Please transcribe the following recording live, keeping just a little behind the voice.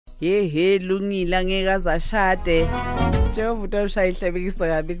he lungile angeke azashade Jehova utoshaya ihlebekisa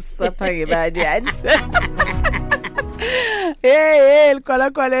kabi kusapha ngebani yathi hey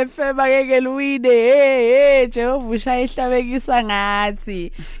likhola FM akeke luwine Jehova ushaya ihlebekisa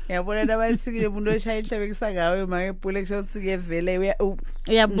ngathi yabona nabasikile umuntu oshaya ihlebekisa ngawe make Pule kushothi ke vele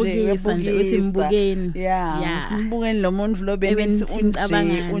uyabukisa nje uthi mbukeni simbukeni lo muntu lo benithi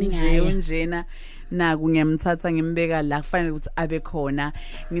unjena naku ngiyamthatha ngimbeka la kufanele ukuthi abe khona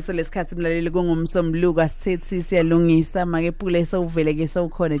ngiso lesikhathi mlaleli kungumsombuluko Asitsetsi Siyalungisa make Pule sewuveleke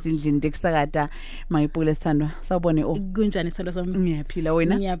sewukhona endlini dekusakada make Pule sithandwa sawubone kunjani sithandwa sami ngiyaphila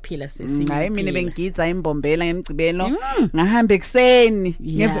wena ngiyaphila sesi hayi mina bengigidza imbombela ngemgcibelo ngahamba ekseni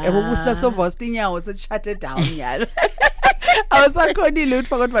ngekusila sovosta inyawo seshate down yalo awusakhonile ukuthi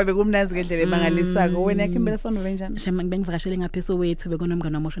kodwa bekumnanzi ngendlela emangalisako wena yakhimbela sono benjani shema ngibengivakashele ngapheso wethu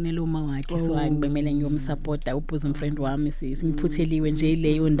bekonomngane wamoshonele uma wakhe so angibemele ngiyomsupporta ubuzo friend wami singiphutheliwe nje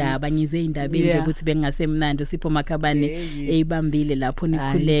leyo ndaba ngizwe indaba nje ukuthi bengasemnandi Sipho Makhabane eyibambile lapho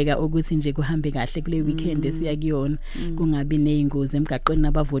nikhuleka ukuthi nje kuhambe kahle kule weekend esiyakuyona kungabi nezingozi emgaqweni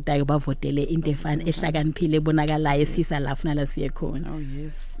nabavotayo bavotele into efana ehlakaniphile ebonakalayo esisa lapho nala siye khona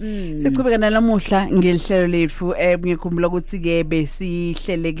sichubeka nalamuhla ngelihlelo lethu ngikhumbula ukuthi ke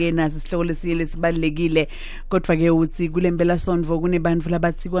besihleleke nazi isihloko lesiyele lesibalekile kodwa ke uthi kulempela sonvo kunebantu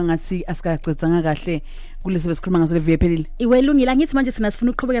labathi kwangathi asikagcedzanga kahle kulesi besikhuluma ngaso le viyephelile iwe lungile ngithi manje sina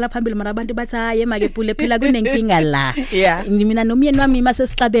sifuna ukuqhubekela phambili mara abantu bathi hayi make Pule phela kunenkinga la mina nomyeni wami mase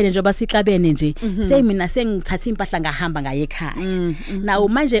sixabene njengoba sixabene nje mina sengithatha impahla ngahamba ngaye ekhaya nawo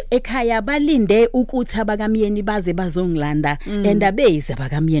manje ekhaya balinde ukuthi abakamyeni baze bazongilanda endabeze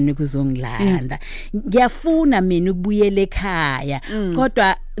abakamyeni kuzongilanda ngiyafuna mina ukubuyela ekhaya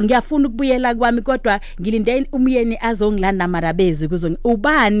kodwa ngiyafuna ukubuyela kwami kodwa ngilinde umyeni azongilanda marabezi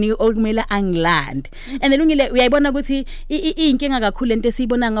ubani okumele angilande Lungile uyayibona ukuthi inkinga kakhulu lento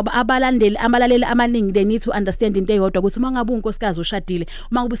esiyibona ngoba abalaleli amaningi they need to understand into eyodwa ukuthi uma ngabe unkosikazi ushadile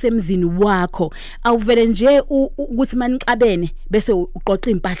uma kube semzini wakho awuvele nje ukuthi manixabene bese uqoqa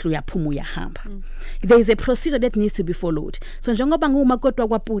impahla uyaphuma uyahamba there is a procedure that needs to be followed so njengoba ngumakoti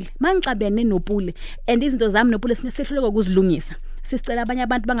kwaPule mangixabene noPule and izinto zami noPule sinehluleka ukuzilungisa sisicela abanye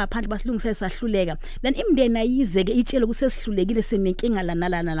abantu bangaphandle basilungisele sahluleka then imndeni ayizeke itshele kusesihlulekile senenkinga la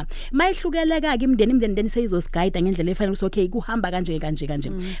nalana mayihlukeleka ke imndeni seyizosigayida ngendlela efanele ukuthi okay kuhamba kanje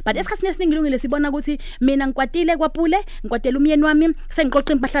but esikhathini esiningi Lungile sibona ukuthi mina ngikwatile kwaPule ngikwatela umyeni wami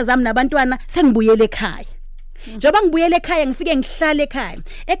sengiqoqa impahla zami nabantwana sengibuyele ekhaya njoba ngibuyele ekhaya ngifike ngihlale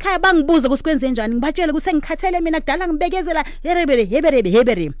ekhaya bangibuza kusikwenze njani ngibatshele ukuthi ngikhathele mina kudala ngibekezela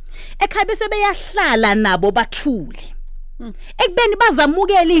hebere ekhaya bese beyahlala nabo bathule ekubeni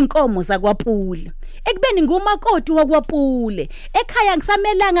bazamukela inkomo zakwaPule ekubeni ngumakoti wakwaPule ekhaya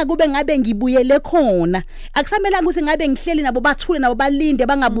ngisamelanga kube ngabe ngibuyele khona akusamelanga ukuthi ngabe ngihleli nabo bathule nabo balinde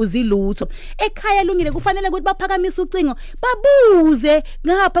bangabuzi lutho ekhaya Lungile kufanele ukuthi baphakamise ucingo babuze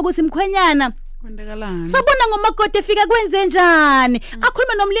ngapha ukuthi mkhwenyana kwendekalani sabona ngomakoti efika kwenze njani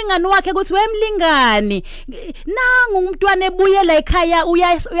akhuluma nomlingani wakhe ukuthi wemlingani nangu umntwana ebuyela ekhaya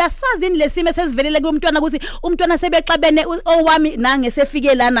uyasazi lesimo sesivelele kumntwana ukuthi umntwana sebexabene owami nange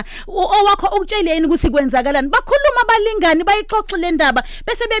sefike lana owakho ukutsheleni ukuthi kwenzakalani bakhuluma abalingani bayixoxe le ndaba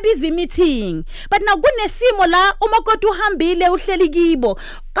bese bebiza meeting but na kunesimo la umakoti uhambile uhleli kibo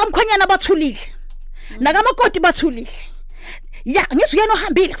kamkhonyana bathulile nakamakoti bathulile ngisho yena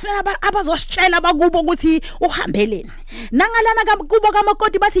ohambile kufanele abazositshela bakubo ukuthi uhambeleni nangalana kubo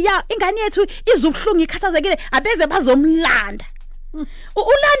kamakoti bathi ingane yethu izubuhlungu ikhathazekile abeze bazomlanda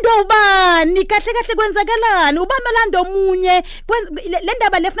ulando ubani kahle kwenzakalani ubamelando omunye le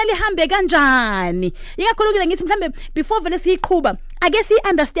ndaba lefanele ihambe kanjani ingakhulukile ngithi mhlambe before vele siyiqhubha ake si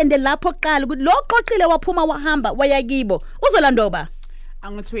understand lapho oqala ukuthi lo qoqile waphuma wahamba wayakibo uzolando ba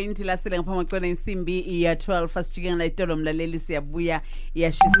Angu-20 lasele ngaphambi kwena insimbi iya 12 fasijike ngayitolo mlaleli siyabuya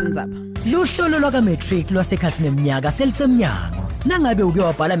iyashisa inzaba. Luhlolo lwaka matric lwasekhathi neminyaka selisemnyango. Nangabe uke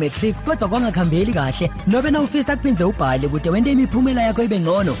wabhala matric kodwa kwangakhambeli kahle nobe na ufisa kuphinze ubhale kude wente imiphumela yakho ibe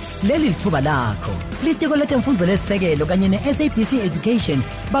ngcono leli lithuba lakho. Litiko letemfundo lesisekelo kanye neSABC Education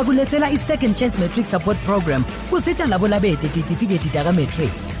bakulethela i-Second Chance Matric Support Program kusita labo labete certificate daka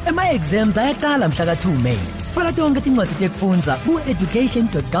matric. Ama-exams ayaqala mhla ka-2 May. Fala tonke tincwadi tekufundza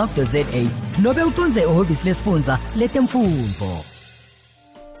ku-education.gov.za nobe uconze ehhovisi lesifundza letemfundvo.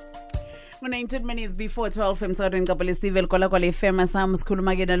 19 minutes before 12 emsakadweni Kabale Civil kwala famous sam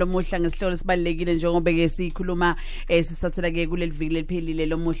sikhuluma ke nalomuhla ngesihlolo sibalekile njengoba ke sikhuluma sisathela ke kuleli viki leliphelile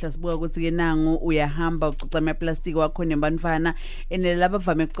lomuhla sibuka ukuthi ke nangu uyahamba ucoca ama plastic wakho nebantwana enelaba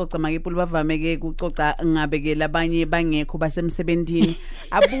bavame ukucoca makepulu bavame ke ukucoca ngabe ke labanye bangekho basemsebenzini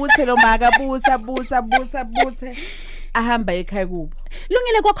abuthe lo maka abuthe ahamba ekhaya kubo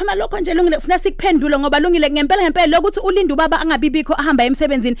lungile kwakhona lokho nje lungile ufuna sikuphendule ngoba lungile ngempela lokuthi ulinda ubaba angabibikho ahamba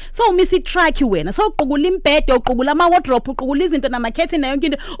emsebenzini so umisa itrack wena so uqugula imbhede uqugula ama wardrobe uqugula izinto namakhethi nayo yonke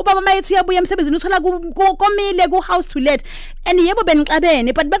into ubaba mayethu uyabuya emsebenzini uthola komile ku house to let and yebo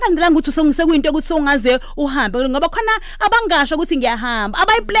benixabene but bakandelanga ukuthi sekuyinto ukuthi ungaze uhambe ngoba khona abangasho ukuthi ngiyahamba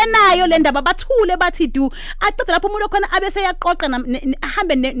abayiplanayo le ndaba bathule bathi du aqeda lapho umuntu khona abese yaqoqa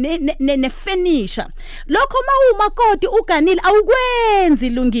ahambe ne finisher lokho umakoti uganile awukwenzi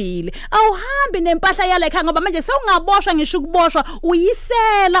lungile awuhambi nempahla yala ekhaya ngoba manje sewungaboshwa ngisho ukuboshwa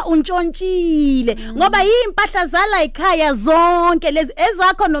uyisela untshontsile ngoba impahla zala ekhaya zonke lezi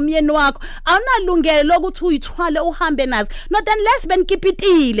ezakho nomyeni wakho awunalungelo lokuthi uyithwale uhambe nazo not unless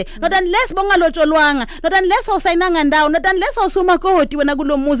benkipitile not unless bongalotsholwanga not unless usayinanga ndawo not unless usumakoti wena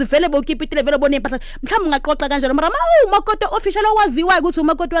kulomuzi vele bokipitile vele bone impahla mhlawumbe ungaqoqa kanjalo mara umakoti official owaziwayo ukuthi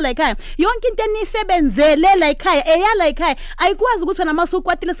umakoti wala ekhaya yonke into enisebenzele la ekhaya eyala ekhaya ayikwazi ukuthi wena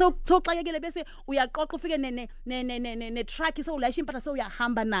masukwatile soxakekile bese uyaqoqa ufike ne truck sewulayisha impahla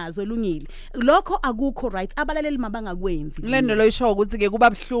sewuyahamba nazo lungile lokho akukho right abalaleli mabangakwenzi lento lo isho ukuthi ke kuba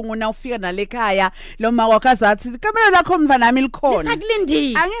bhlungu na ufika nalekhaya lo mama wakho azathi ikamelo lakho mfana nami likhona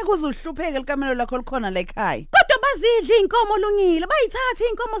sakulindile angeke uzuhlupheke ikamelo lakho likhona lekhaya kodwa bazidla inkomo lungile bayithatha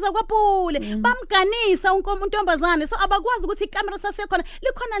inkomo zakwaPule bamganisa untombazane so abakwazi ukuthi ikamera sasekhona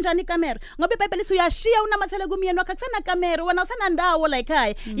likhona njani ikamera ngoba iBhayibheli uyashiya unamathele kumyeni wakho akusena kamera wena usena ndawo la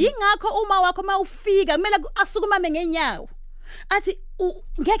ekhaya yingakho uma wakho mawufika kumele asukumame ngenyawo athi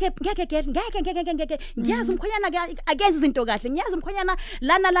ngeke ngiyazi umkhonyana akenza izinto kahle ngiyazi umkhonyana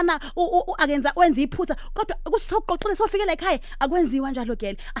lana akenza wenza iphutha kodwa kusoqoqile sofikela ekhaya akwenziwa njalo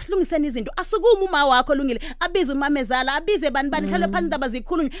gele asilungiseni izinto asukuma uma wakho lungile abize umamezala abize bani hlale phansi indaba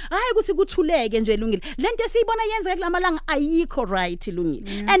zikhulunywe hayi ukuthi kuthuleke nje lungile lento esiyibona yenzeka kulamalanga ayikho right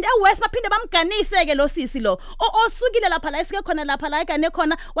lungile and ewest baphinde bamganise ke lo sisi lo osukile lapha la isike khona lapha la ekane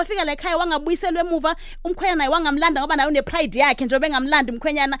khona wafika la ekhaya wangabuyiselwe emuva umkhonyana naye wangamlanda ngoba nayo ne pride yakhe njengoba engamlanda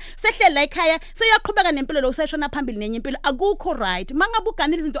umkhwenyana sehlela ekhaya seyaqhubeka nempilo lo useshona phambili nenye impilo akukho right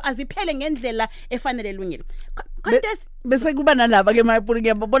mangabuganile izinto aziphele ngendlela efanele lungile bese kuba nalaba ke mayiphuli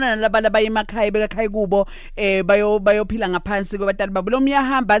ngiyabona nalaba labayemakhaya bekakhaya kubo bayophila ngaphansi kwabatali babo lo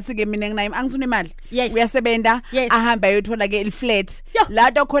myahamba athi ke mina nginayo angifuna imali uyasebenta ahamba ayothola ke iflat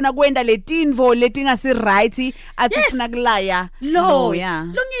lato khona kwenda letinvo letingasi right athi sina kulaya lo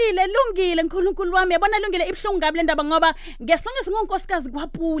lungile nkulunkulu wami yabona lungile ibhlungu ngabe le ndaba ngoba ngesilongisi ngonkosikazi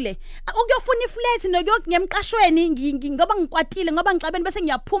kwaPule ukuyofuna iflat ngemqashweni ngoba ngikwatile ngoba ngixabene bese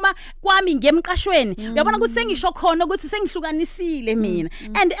ngiyaphuma kwami ngemqashweni uyabona ukuthi sengisho khona ukuthi sengihlukanisile mina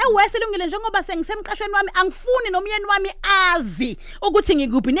and ewese lungile njengoba sengisemqashweni wami angifuni nomyeni wami azi ukuthi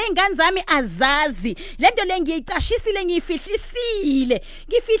ngikuphi nezingane zami azazi lento le ngiyicashisile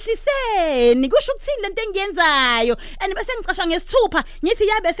ngifihliseni kusho ukuthini lento engiyenzayo and bese ngicasha ngesithupha ngithi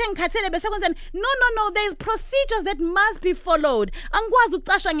yabe sengikhathele bese kwenzeni no there is procedures that must be followed angikwazi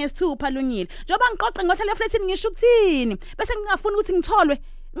ukucasha ngesithupha lungile njoba ngiqoqe ngohlala eflatini ngisho ukuthini bese ngingafuni ukuthi ngitholwe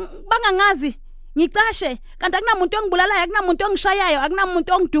bangangazi ngicashe kanti akunamuntu ongibulalayo akunamuntu ongishayayo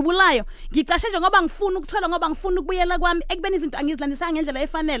akunamuntu ongidubulayo ngicashe nje ngoba ngifuna ukuthola ngoba ngifuna ukubuyela kwami ekubeni izinto angizilandisa ngendlela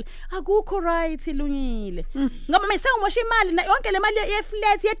efanele akukho right lungile ngoba mase umosha imali yonke le mali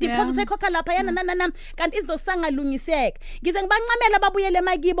ye-flat ye-deposit ekhokha lapha yana kanti izosangalungiseka ngize ngibancamela babuyele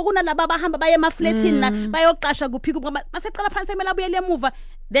emakibo kunalabo abahamba baye emaflatini na bayoqasha kuphi ngoba baseqala phansi emela abuyele emuva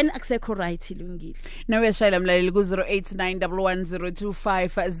then akusekho right lungile nawe yashayela mlaleli ku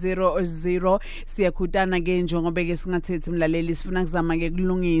 0891102500 siyakhutana ke njengoba ke singathethi mlaleli sifuna kuzama ke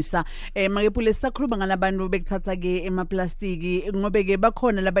kulungisa make Pule sisakhuluma ngalabantu bekuthatha ke emaplastiki ngobe ke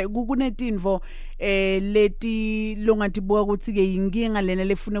bakhona laba kunetinvo leti longathi buka ukuthi ke inkinga lena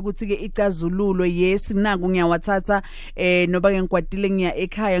lefuna ukuthi ke icazululo yes naku ngiyawathatha noba ke ngikwatile ngiya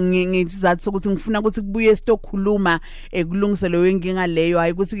ekhaya ngizathu ukuthi ngifuna ukuthi kubuye sitokhuluma kulungisele wenkinga leyo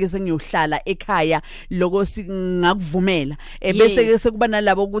hayi ukuthi ke sengiyohlala ekhaya lokho singakuvumela bese ke sekuba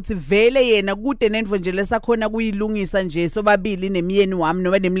nalabo ukuthi vele yena kude nendvo nje lesakhona kuyilungisa nje sobabili nemiyeni wami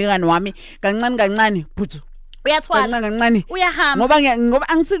noba nemlingani wami kancane phuthu uyathwala kancane uyahamba ngoba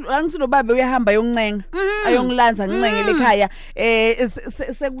angithi lo baba uyahamba yoncenga ayongilanza ngincengele ekhaya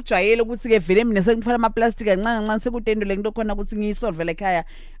sekujwayele ukuthi ke vele mina sengifala ama plastic kancane sekudendule into khona ukuthi ngiyisolve la ekhaya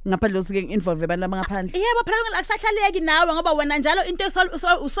ngaphandle ukuthi ke involve abantu abangaphandle yebo phela akusahlaleki nawe ngoba wena njalo into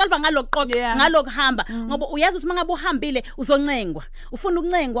usolve ngalokuqoqa ngalokuhamba ngoba uyazi ukuthi mangabe uhambile uzoncengwa ufuna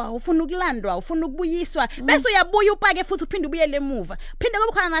ukuncengwa ufuna ukulandwa ufuna ukubuyiswa bese uyabuya upake futhi uphinde ubuyele emuva phinde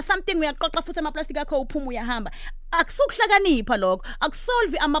kube khona na something uyaqoqa futhi ama plastic akho uphuma uyahamba akusukuhlakanipha lokho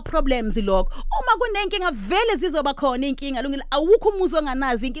akusolve ama problems lokho uma kunenkinga vele zizoba khona inkinga lungile awukho umuzi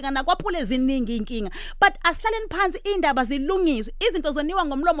onganazi inkinga nakwaphule ziningi inkinga but asihlaleni phansi indaba zilungiswe izinto zoniwa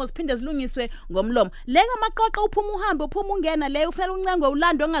ngomlomo ziphinde zilungiswe ngomlomo leka amaqoqa uphuma uhambe uphuma ungena le ufanele uncengwe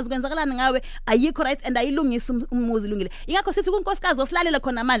ulando ongazi kwenzakalana ngawe ayikho right and ayilungisa umuzi lungile ingakho sithi kunkosikazi osilalela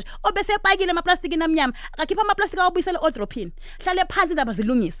khona manje obese epakile amaplastiki namnyama akakhipha amaplastiki awubuyisela odropini hlale phansi indaba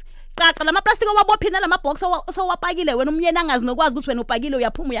zilungise qaqa lamaplastiki owabophina lamabox osowapakile wena umyeni angazi nokwazi ukuthi wena upakile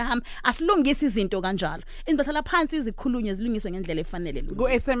uyaphuma uyahamba asilungise izinto kanjalo indohlala phansi izikhulunye zilungiswe ngendlela efanele ku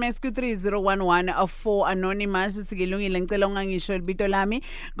SMS ku 3011 4 anonymous uthi ngilungile ngicela ungangisho libito lami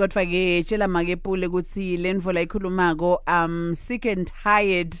kodwa ke tshela make Pule ukuthi lenvo la ikhulumako sick and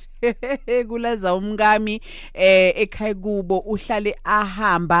tired kulaza umngami ekhaya kubo uhlale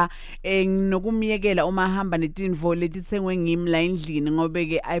ahamba nokumiyekela uma hamba netinvo letithengwe ngimi la endlini ngobe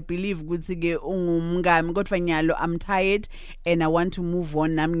ke I believe ukuthi ke ungumngami kodwa nyalo I'm tired and I want to move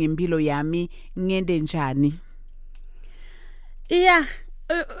on nami ngempilo yami ngende njani yeah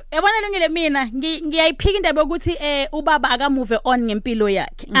yabona lungile mina ngiyayiphika indaba ukuthi ubaba aka move on ngempilo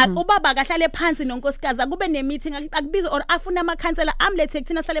yakhe ubaba akahlale phansi nonkosikazi akube ne meeting akubize or afuna ama counselor amlethe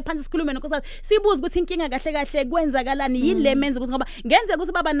kuthina sihlale phansi sikhulume nonkosikazi sibuze ukuthi inkinga kahle kahle kwenzakalani yini le menze ukuthi ngoba ngenze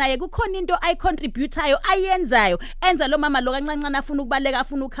ukuthi baba naye kukhona into ay contributeayo ayenzayo enza lo mama lo kancancane afuna ukubaleka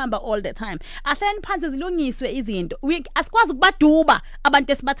afuna ukuhamba all the time ahlale phansi zilungiswe izinto asikwazi ukubaduba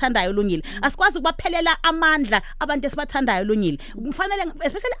abantu esibathandayo lungile asikwazi ukubaphelela amandla abantu esibathandayo lungile kufanele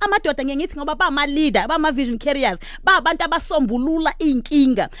especially amadoda ngiyithi ngoba ba ama leader ba ama vision carriers ba abantu abasombulula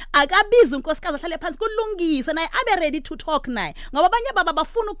inkinga akabiza unkosikazi ahlale phansi kulungiswe naye abe ready to talk naye ngoba abanye baba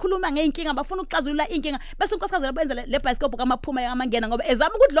bafuna ukukhuluma ngeinkinga bafuna ukuxazulula inkinga bese unkosikazi labenza le bicycle kamaphuma yamangena ngoba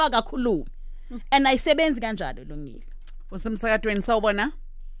ezama ukudloka kakhulu and ayisebenzi kanjalo lungile usemsakadweni sawubona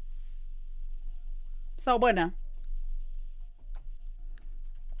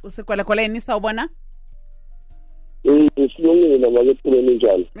usekwala koleni sawubona Siyalungisa make Pule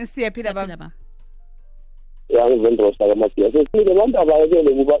njalo. Siyaphila baba. Ngivendwa saka masiya. Sesile abantu abayekele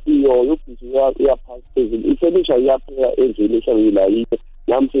kuba iyo yobhizi yaphansi phezulu. Iselisha yaphela endlini eshavila yini.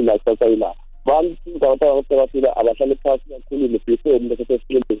 Namthi la sasayila. Bantu babaphila abahlale phansi kakhulu lebhizi umuntu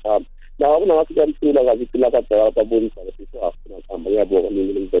esesifile ngihamba. Nawo kunamafika amthula kazi phila kadala babonisa lebhizi afuna ukuhamba yabonga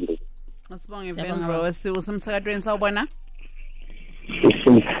mina ngivendwa. Asibonge Vendro usemsakadweni sawubona.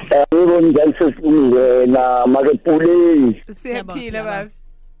 Ngibona ngisifungile na make Pule. Siyaphila baba.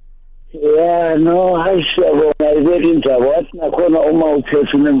 Yeah, no, ayisho izindaba wathi nakhona uma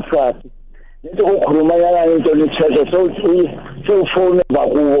uthethe nemfathi. Lethe ukukhuluma yana into lethethe sewufone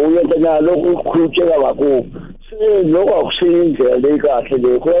bakuwo uyenta nalo ukukhulutshela bakuwo. Lokho akusindlela lekahle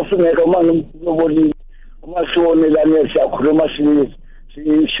le. Kuyafuneka manje ubonile uma siwonelane siyakhuluma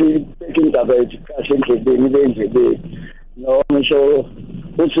sibeke indaba ethi kahle endleleni lendleleni. No ngisho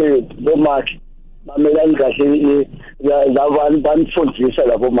uthi bomaki mamelani kahle labantu banifundisa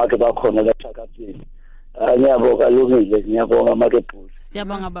labo maki bakhona la thakathini ngiyabonga lungile ngiyabonga make Pule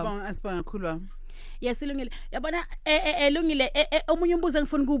siyabonga baba asibonga kakhulu yesilungile yabona elungile omunye umbuzo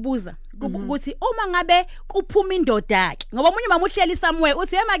engifuna ukubuza ukuthi uma ngabe kuphuma indoda yakhe ngoba omunye mama uhleli somewhere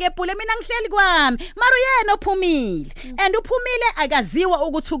uthi yema ke Pule mina ngihleli kwami mara uyena ophumile and uphumile akaziwa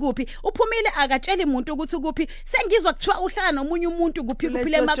ukuthi ukuphi uphumile akatshela umuntu ukuthi ukuphi sengizwa kuthiwa uhlala nomunye umuntu kuphi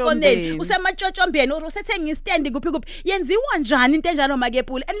kuphile emakoneni usematshotshombyeni usethe ngistand kuphi yenziwa njani into enjalo make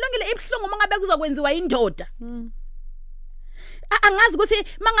Pule elungile ibhlungu uma ngabe kuzokwenziwa indoda angazi ukuthi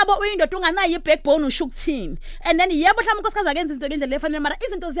mangabe uyindoda unganayo ibackbone usho ukuthini and then yebo mhlawumbe unkosikazi akenza izinto ngendlela efanele mara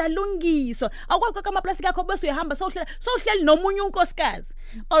izinto ziyalungiswa awukwazi ukukha amaplastiki akho bese uyahamba sowuhleli nomunye unkosikazi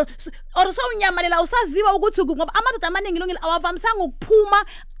or sowunyamalela usaziwa ukuthi ngoba amadoda amaningi lungile awavamisanga ukuphuma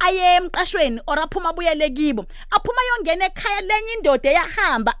aye emqashweni or aphuma abuyele kibo aphuma yongena ekhaya lenye indoda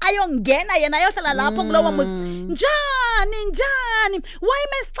eyahamba ayongena yena ayohlala lapho kulowo muzi njani why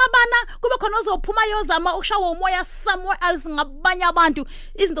mesixabana kube khona ozophuma yozama ukushawa umoya somewhere else ngabanye abantu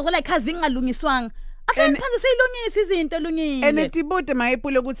izinto zala ekhaya zingalungiswanga ahlala phansi siyilungisa izinto lungile enetibude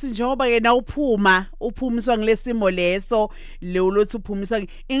mayepule ukuthi njengoba yena uphumiswa ngilesimo leso lothi uphumiswa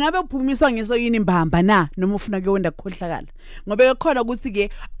ingabe uphumiswa ngeso yini imbamba na noma ufuna kuyonda ukukhohlakala ngoba ekhona ukuthi ke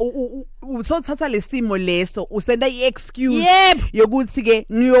usothatha lesimo leso usenda iexcuse yokuthi ke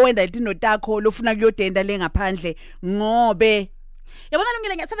ngiyowenda into takho lofuna kuyodenda lengaphandle ngobe Yabona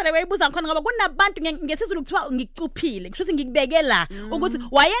Lungile ngiyathanda wayibuza ngkhona ngoba kunabantu ngesizulu kuthiwa ngicuphile kusho ukuthi ngikubeke la ukuthi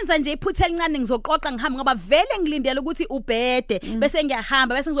wayenza nje iphuthe elincane ngizoqoqa ngihamba ngoba vele ngilindele ukuthi ubhede bese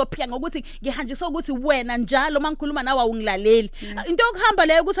ngiyahamba bese ngizophika ngokuthi ngihanjiswa ukuthi wena njalo mangikhuluma nawe awungilaleli into yokuhamba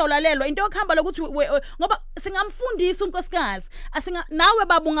leyo ukuthi awulalelwa into yokuhamba lokuthi ngoba singamfundisa unkosikazi nawe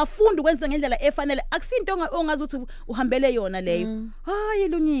baba ungafunda ukwenza ngendlela efanele akusinto ongazi ukuthi uhambele yona leyo hayi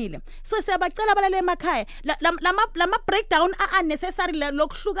Lungile so siyabacela abalale emakhaya lama breakdown unnecessary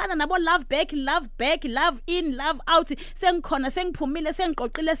lokuhlukana nabo love back love in love out sengikhona sengiphumile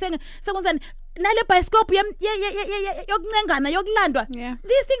sengiqoqile sengenzani nale bioscope yokuncengana yokulandwa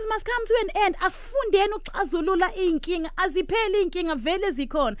these things must come to an end asifundeni uxazulula inkinga aziphele inkinga vele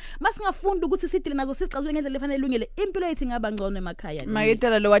zikhona masingafunda ukuthi sidile nazo sixazule ngendlela efanele Lungile impilo yethu ingaba ngcono emakhaya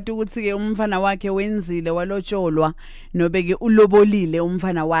mayetala lo wathi ukuthi ke umfana wakhe wenzile walotsholwa nobe ke ulobolile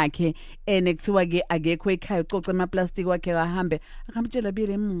umfana wakhe nekuthiwa ke akekho ekhaya ucoca emaplastic wakhe kahambe akamtshela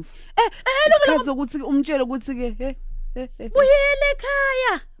bile emuva isikhathi ukuthi umtshele ukuthi ke buyele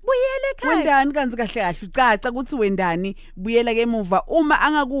ekhaya wendani kanzi kahle ucaca ukuthi wendani buyela ke emuva uma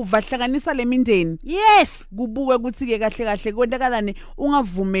angakuva hlanganisa lemindeni yes kubuke ukuthi ke kahle kwentekalani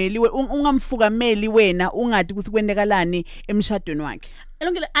ungavumeli ungamfukameli wena ungathi ukuthi kwentekalani emshadweni wakhe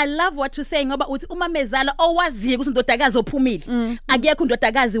Lungile I love what you saying ngoba uthi uma mezala owaziyo ukuthi indodakazi ophumile akekho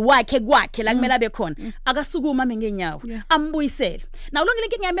indodakazi wakhe kwakhe la kumele abe khona akasukuma ngenyawo ambuyisele na Lungile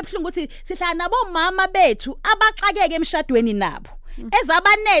inkinga yami ebhlungu ukuthi sihlala nabo mama bethu abaxakeke emshadweni nabo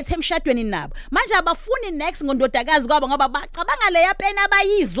ezabanethe emshadweni nabo manje abafuni next ngondodakazi kwabo ngoba bacabanga leya pena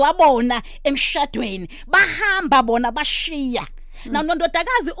abayizwa bona emshadweni bahamba bona bashiya na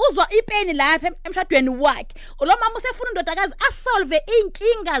ndodakazi uzwa ipeni lapha emshadweni wakhe lo mama usefuna indodakazi asolve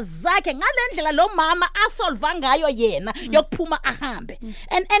inkinga zakhe ngalendlela lo mama asolva ngayo yena yokuphuma ahambe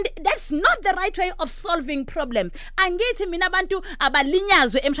and that's not the right way of solving problems angithi mina abantu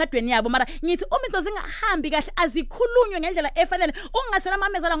abalinyazwe emshadweni yabo mara ngithi uma izinto zingahambi kahle azikhulunywe ngendlela efanele ungaswela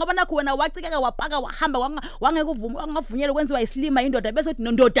mamezala ngoba nakho wena wacikeka wapaka wahamba wangavunyelwa ukwenziwa isilima indoda bese uthi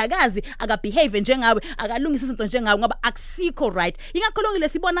ndodakazi akabehave njengawe akalungisa izinto njengawe ngoba akusikho right ingakholongile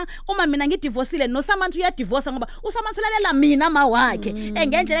sibona uma mina ngidivorceile noSamantha uyadivorce ngoba uSamantha ulalela mina mawakhe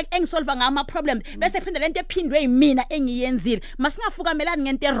engendlela engisolva ngama problem bese phinde lento ephindwe yimina engiyenzile masingafukamelani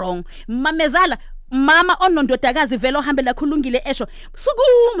ngento wrong mamezala mama onondodakazi vele ohambela khulungile esho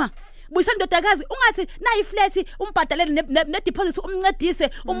sukuma buyisa indodakazi ungathi nayi flat umbhadalele ne deposit umncedise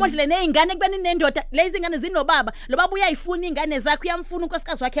umondlele nezingane kubeni nendoda lezi ingane zinobaba lo baba uyayifuna ingane zakhe uyamfuna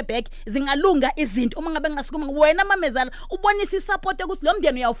unkosikazi wakhe back zingalunga izinto uma ngabe ngasukuma wena mamezala ubonisa isupport ukuthi lo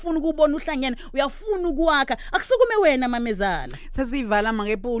mndeni uyafuna ukubona uhlangene uyafuna ukuwakha akusukume wena mamezala sesivala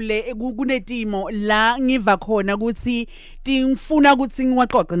mangepule kunetimo la ngiva khona ukuthi ngifuna ukuthi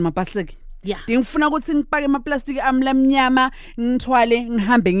ngiwaqoqe emaplastic ngifuna ukuthi ngipake emaplastic amlamnyama ngithwale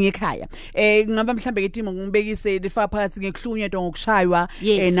ngihambe ngiyekhaya ngaba mhlambe ketimo ngibekise lifa phakathi ngekuhlunyetwa ngokushaywa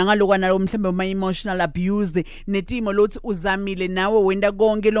nangalokwana lo mhlambe uma emotional abuse netimo lothi uzamile nawe wenda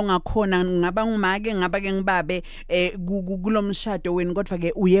konke longakhona ngaba ngumake ngaba ke ngibabe kulomshado wena kodwa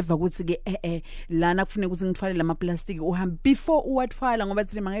ke uyeva ukuthi ke lana kufanele ukuthi ngithwale lamaplastic uhambe before uwathwala ngoba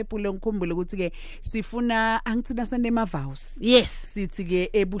thina mangepule ngikhumbule ukuthi ke sifuna angithina sende ma vows sithi ke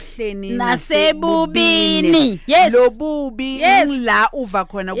ebuhleni nasebubini lobubi la uva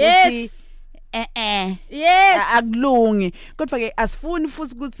khona ukuthi akulungi kodwa ke asifuni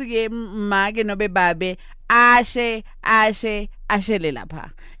futhi ukuthi ke make nobe babe ashele lapha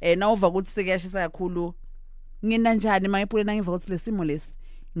na uva ukuthi sekuyashisa kakhulu ngina njani mayipule nangiva ukuthi lesimo lesi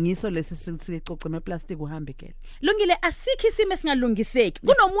ngiso lesi sithi coca emaplastic uhambe ke Lungile asikho isimo esingalungiseki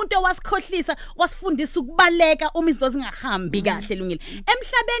kunomuntu owasikhohlisa wasifundisa ukubaleka uma izinto zingahambi kahle Lungile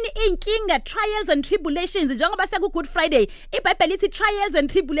emhlabeni inkinga trials and tribulations njengoba seku Good Friday iBhayibheli ithi trials and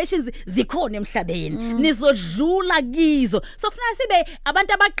tribulations zikhona emhlabeni nizodlula kizo so kufanele sibe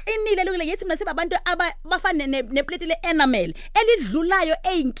abantu abaqinile Lungile ngithi mina sibe abantu abafana neplate le enamel elidlulayo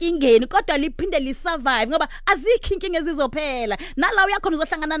einkingeni kodwa liphinde lisurvive ngoba azikho inkinga ezizophela nalawo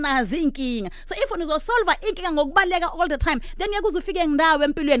yakhona uzohlangana nazi inkinga so if uzosolve inkinga ngokubaleka all the time then ngeke uzufike ngindawo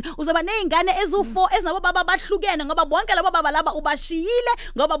empilweni uzoba nezingane ezu4 ezinabo baba bahlukene ngoba bonke labo baba laba ubashiyile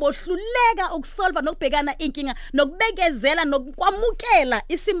ngoba bohluleka ukusolve nokubhekana inkinga nokubekezela nokwamukela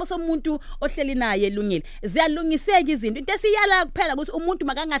isimo somuntu ohleli naye Lungile ziyalungiseka izinto into esiyala kuphela ukuthi umuntu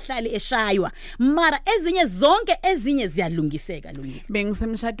makangahlali eshaywa mara ezinye ziyalungiseka Lungile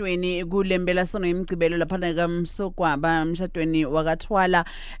bengisemshadweni kulembela sono imicibelo lapha kaMsogwaba emshadweni wakathwala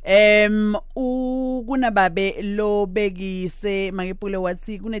kunababe lo bekise makepule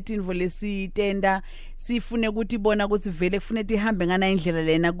wathi kunetinvo lesitenda sifune ukuthi bona ukuthi vele kufanele ihambe ngana indlela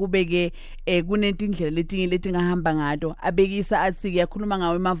lena kubeke kunento indlela letinye letingahamba ngato abekisa athi yakhuluma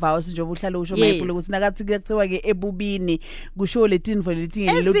ngawe emavawo njengoba uhlala usho mayipule ukuthi nakathi kuthiwa ke ebubini kusho letinvo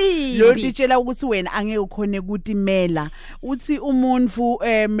letinye lo litshela ukuthi wena angeke ukhone ukuthi mela uthi umuntu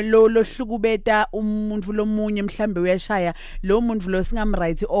lo hlukubeta umuntu lomunye mhlambe uyashaya lo muntu lo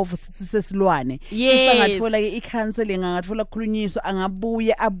singamright off sithi sesilwane ifangathola ke icounseling angathola khulunyiswa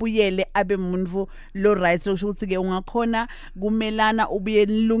angabuye abuyele abe umuntu lo right lo ukuthi ke ungakhona kumelana ubuye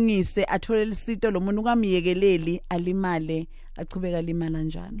nilungise athole lisito lo muntu ungamyekeleli alimale achubeka limala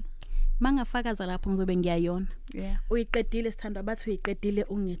njalo mangafakaza lapho ngizobe ngiyayona uyiqedile sithandwa bathi uyiqedile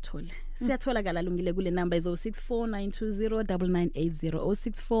ungithole siyatholakala lungile kule number 0649209980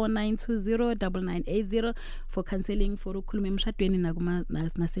 0649209980 for counseling for ukukhuluma emshadweni nakuma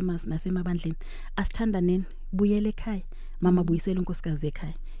nasemabandleni asithandaneni buyele ekhaya mama buyisela unkosikazi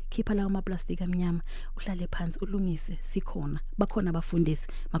ekhaya khipha lawo amaplastic amnyama uhlale phansi ulungise sikhona bakhona abafundisi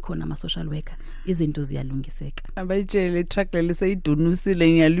bakhona ama social worker izinto ziyalungiseka abayitshele truck leli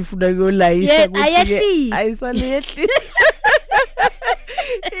seyidunusile ngiyalifuna kuyolayisha ukuthi ayisalehlisa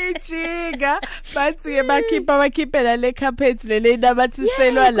ijiga bathi bakhiphela le carpet lele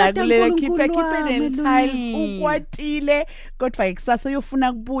nabathiselwa la kule khiphe ne tiles ukwatile kodwa ikusasa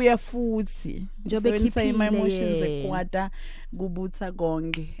uyofuna kubuya futhi njobe khipha emotions ekwata kubutha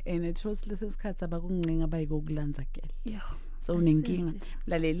konke and it was lesikhathi abakunqinga bayikokulanza kele so unenkinga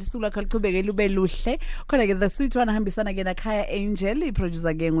laleli isula khalichubeke lube luhle khona ke the sweet one hambisana ke nakhaya Angel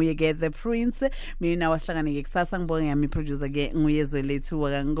iproducer ke nguye ke the prince mina wasihlangane ke kusasa ngibonge yami iproducer ke nguyezwe lethu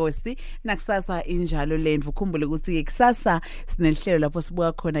wakangosi nakusasa injalo lendvu ukhumbule ukuthi ke kusasa sinelihlelo lapho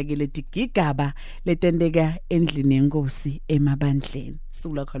sibuka khona ke ledigigaba letendeka endlini yenkosi emabandleni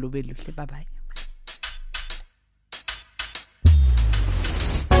isula khalube luhle bye bye